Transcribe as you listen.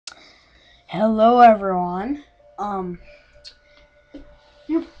Hello everyone.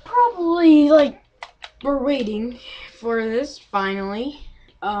 You're probably like we're waiting for this finally.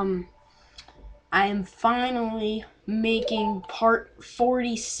 I am finally making part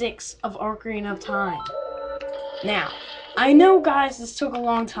 46 of Ocarina of Time. Now, I know guys this took a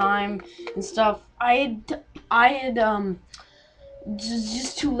long time and stuff. I had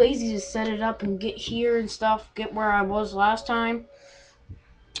just too lazy to set it up and get here and stuff, get where I was last time.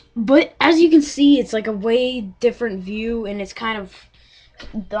 But as you can see, it's like a way different view, and it's kind of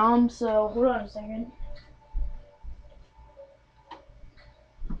dumb. So hold on a second.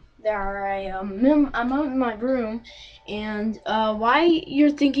 There I'm out in my room, and why you're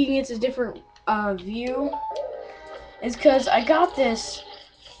thinking it's a different view is because I got this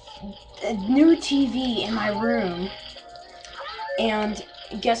new TV in my room, and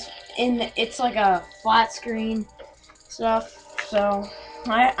guess it's like a flat screen stuff. So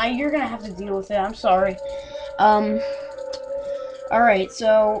you're gonna have to deal with it. I'm sorry. Um, Alright,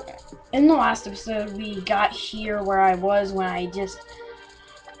 so in the last episode, we got here where I was when I just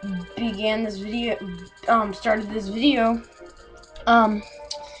began this video, started this video. Um,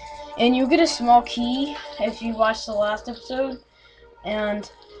 and you'll get a small key if you watch the last episode.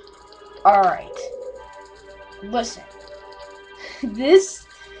 And, alright, listen. This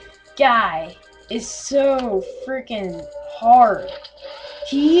guy is so freaking hard.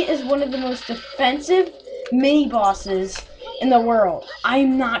 He is one of the most defensive mini-bosses in the world.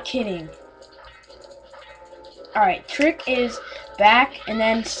 I'm not kidding. Alright, trick is back and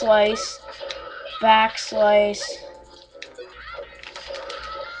then slice, back slice.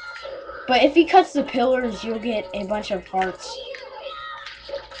 But if he cuts the pillars, you'll get a bunch of hearts.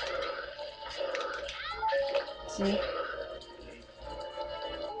 See?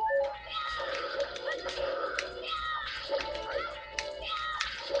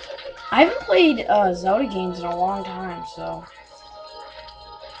 I haven't played Zelda games in a long time, so...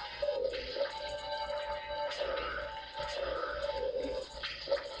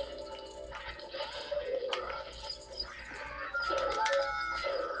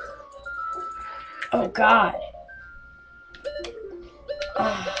 Oh god.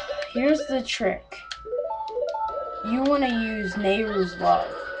 Here's the trick. You want to use Nehru's Love.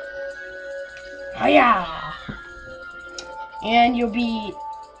 Hiya! And you'll be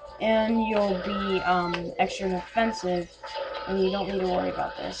extra defensive, and you don't need to worry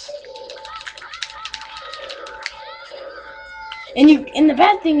about this. And the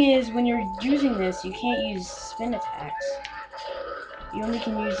bad thing is, when you're using this, you can't use spin attacks. You only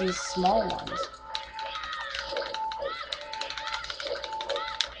can use these small ones.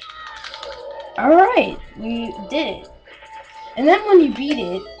 Alright, we did it. And then when you beat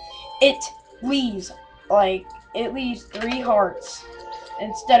it, it leaves 3 hearts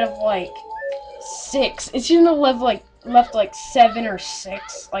instead of like 6. It shouldn't have left like 7 or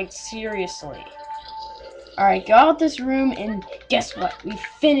 6. Like seriously. Alright, go out this room and guess what? We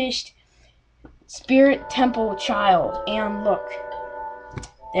finished Spirit Temple Child. And look.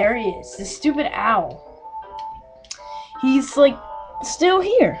 There he is. The stupid owl. He's like still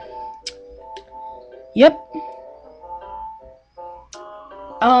here. Yep.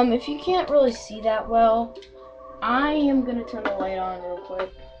 If you can't really see that well, I am gonna turn the light on real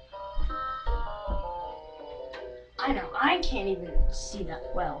quick. I know, I can't even see that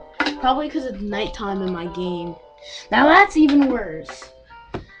well. Probably because it's nighttime in my game. Now that's even worse.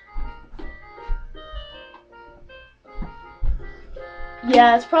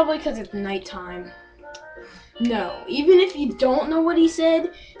 Yeah, it's probably because it's nighttime. No, even if you don't know what he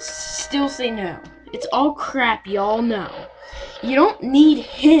said, still say no. It's all crap, y'all know. You don't need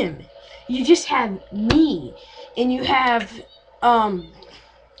him. You just have me. And you have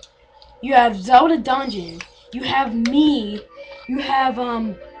Zelda Dungeon. You have me. You have,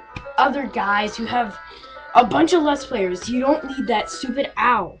 other guys. You have a bunch of Let's Players. You don't need that stupid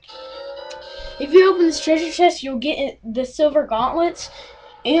owl. If you open this treasure chest, you'll get the silver gauntlets.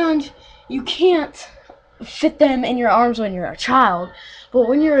 And you can't fit them in your arms when you're a child. But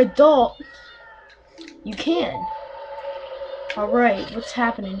when you're an adult, you can. Alright, what's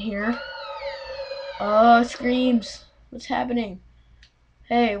happening here? Screams. What's happening?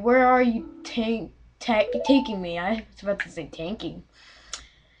 Hey, where are you taking me? I was about to say tanking.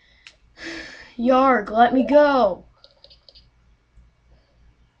 Yarg, let me go.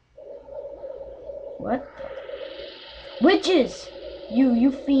 What? Witches!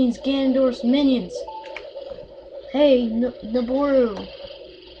 You fiends, Ganondorf's minions. Hey, Naboru.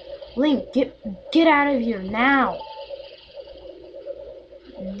 Link, get out of here now.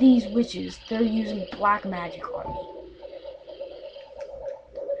 These witches, they're using black magic on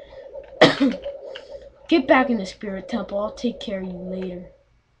Get back in the spirit temple. I'll take care of you later.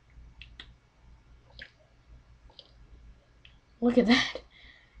 Look at that.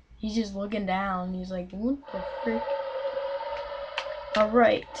 He's just looking down. He's like, what the frick?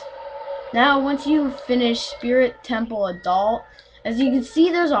 Alright. Now, once you finish Spirit Temple Adult, as you can see,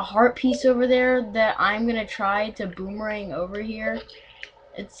 there's a heart piece over there that I'm going to try to boomerang over here.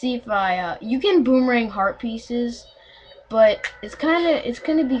 Let's see if I, you can boomerang heart pieces, but it's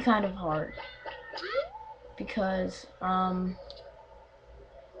going to be kind of hard. Because, of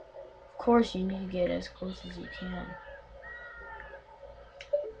course, you need to get as close as you can.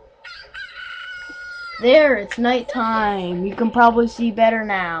 There, it's nighttime. You can probably see better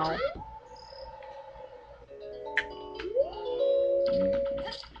now.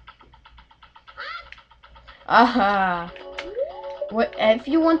 Aha. What if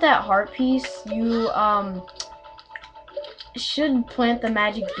you want that heart piece, you should plant the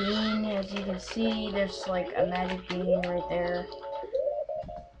magic bean. As you can see, there's like a magic bean right there.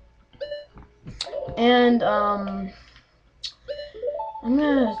 And I'm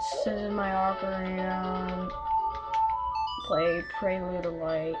gonna sit in my Ocarina and play Prelude of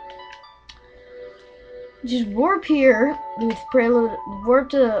Light. Just warp here with Prelude, warp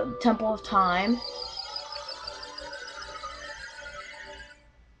to Temple of Time.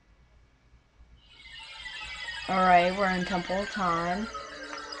 Alright, we're in Temple of Time.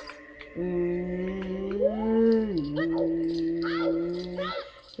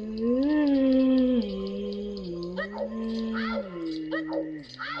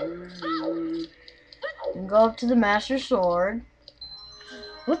 And go up to the Master Sword.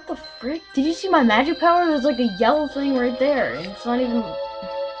 What the frick? Did you see my magic power? There's like a yellow thing right there. And it's not even...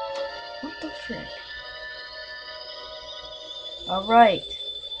 What the frick? Alright.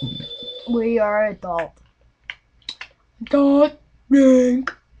 We are adult.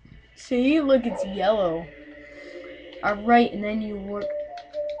 Link. See? Look, it's yellow. Alright, and then you work...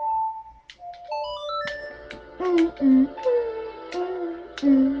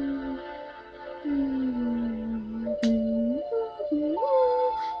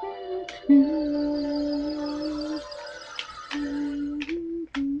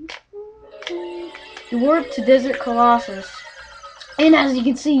 You warp to Desert Colossus. And as you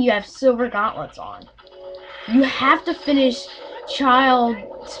can see, you have silver gauntlets on. You have to finish Child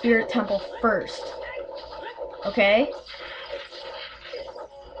Spirit Temple first. Okay?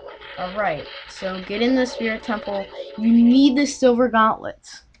 Alright, so get in the Spirit Temple. You need the silver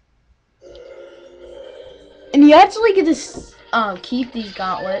gauntlets. And you actually get to keep these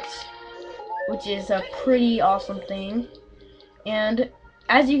gauntlets, which is a pretty awesome thing. And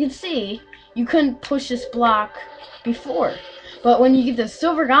as you can see, you couldn't push this block before. But when you get the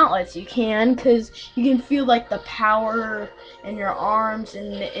silver gauntlets, you can, because you can feel like the power in your arms,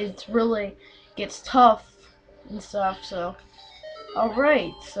 and it really gets tough and stuff. So,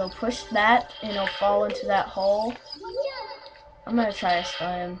 alright, so push that, and it'll fall into that hole. I'm gonna try to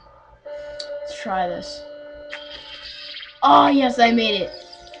stun him. Let's try this. Oh, yes, I made it.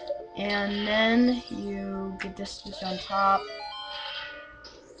 And then you get this switch on top.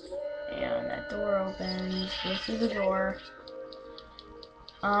 And that door opens. Go through the door.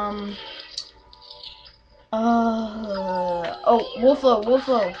 Oh,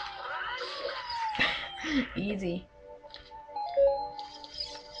 Wolflo. Easy.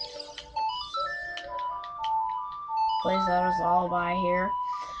 Plays Zelda's Lullaby here.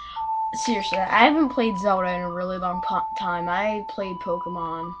 Seriously, I haven't played Zelda in a really long time. I played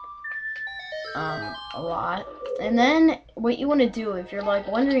Pokemon a lot. And then what you want to do, if you're like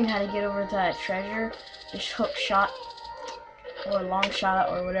wondering how to get over to that treasure, just hook shot or long shot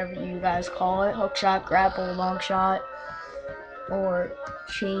or whatever you guys call it. Hook shot, grapple, long shot, or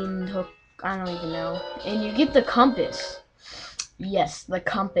chain hook, I don't even know. And you get the compass. Yes, the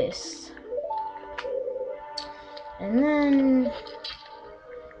compass. And then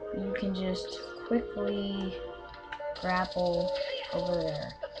you can just quickly grapple over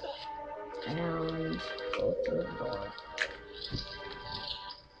there and go through the door.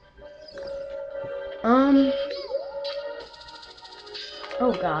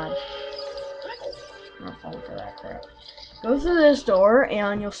 Oh god. I'm not falling for that crap. Go through this door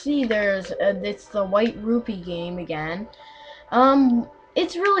and you'll see there's it's the white rupee game again.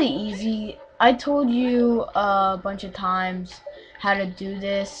 It's really easy. I told you a bunch of times how to do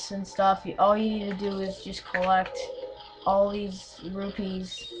this and stuff. All you need to do is just collect all these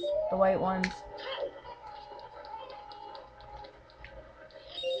rupees, the white ones.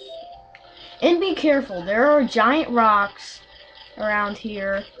 And be careful, there are giant rocks around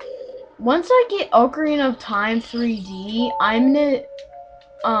here. Once I get Ocarina of Time 3D, I'm gonna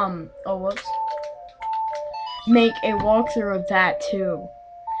oh whoops, make a walkthrough of that too.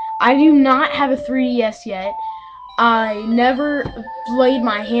 I do not have a 3DS yet. I never laid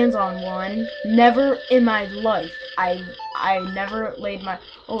my hands on one. Never in my life. I never laid my...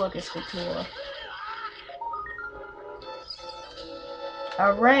 Oh, look, it's Scatola.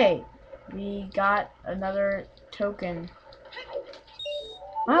 Alright. We got another token.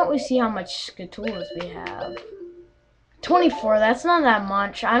 Why don't we see how much Scatolas we have? 24, that's not that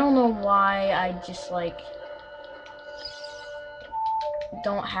much. I don't know why I just, like,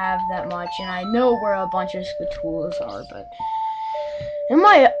 don't have that much. And I know where a bunch of Scatolas are, but... In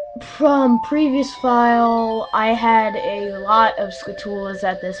my previous file, I had a lot of Scatolas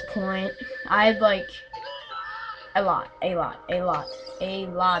at this point. I had, like, a lot.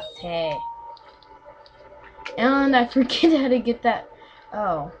 And I forget how to get that.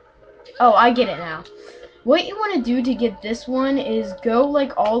 Oh, I get it now. What you want to do to get this one is go,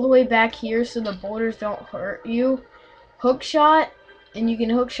 like, all the way back here so the boulders don't hurt you. Hook shot, and you can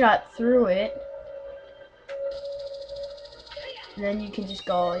hook shot through it. And then you can just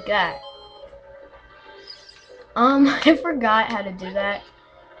go like that. I forgot how to do that.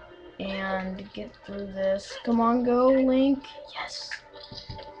 And get through this. Come on, go, Link. Yes.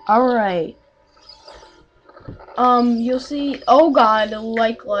 Alright. You'll see. Oh god,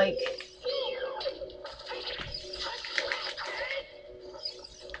 like.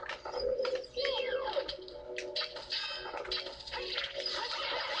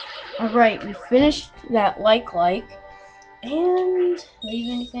 Alright, we finished that like. And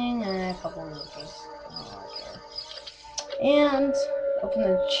leave anything? A couple of things. And open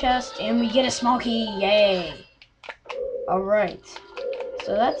the chest, and we get a small key. Yay! Alright.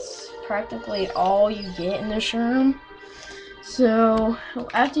 So that's practically all you get in this room. So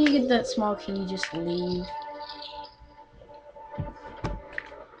after you get that small key, you just leave.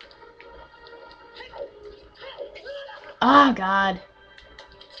 Ah, God.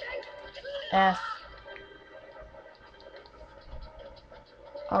 F.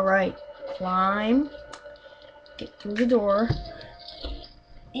 Alright. Climb. Get through the door.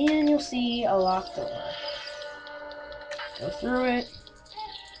 And you'll see a locked door. Go through it.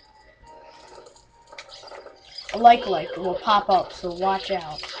 A like will pop up, so watch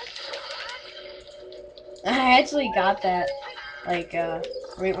out. I actually got that, like,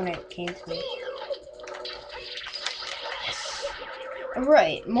 right when it came to me. Yes.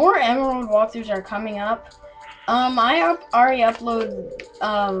 Alright, more Emerald walkthroughs are coming up. I already uploaded,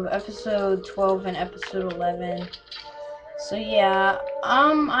 episode 12 and episode 11. So yeah,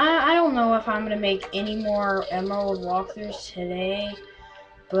 I don't know if I'm gonna make any more Emerald walkthroughs today,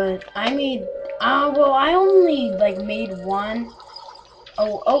 but I made, well, I only, like, made one.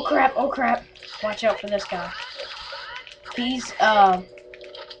 Oh crap, watch out for this guy. He's, a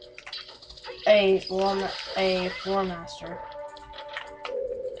floor master.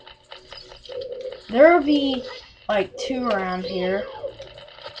 There'll be, like, 2 around here.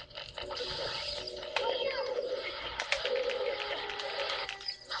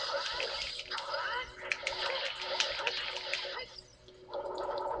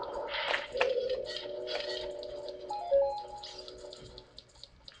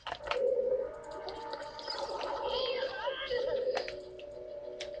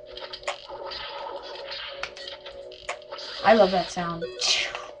 I love that sound.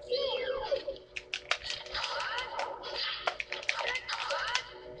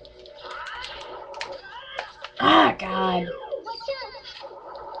 Ah, God.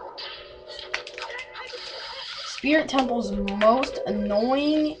 Spirit Temple's most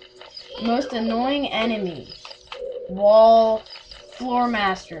annoying enemy. Wall floor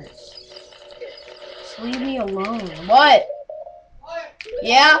masters. Just leave me alone. What?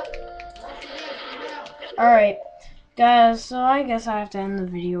 Yeah? Alright. Guys, so I guess I have to end the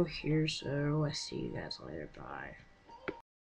video here, so I'll see you guys later. Bye.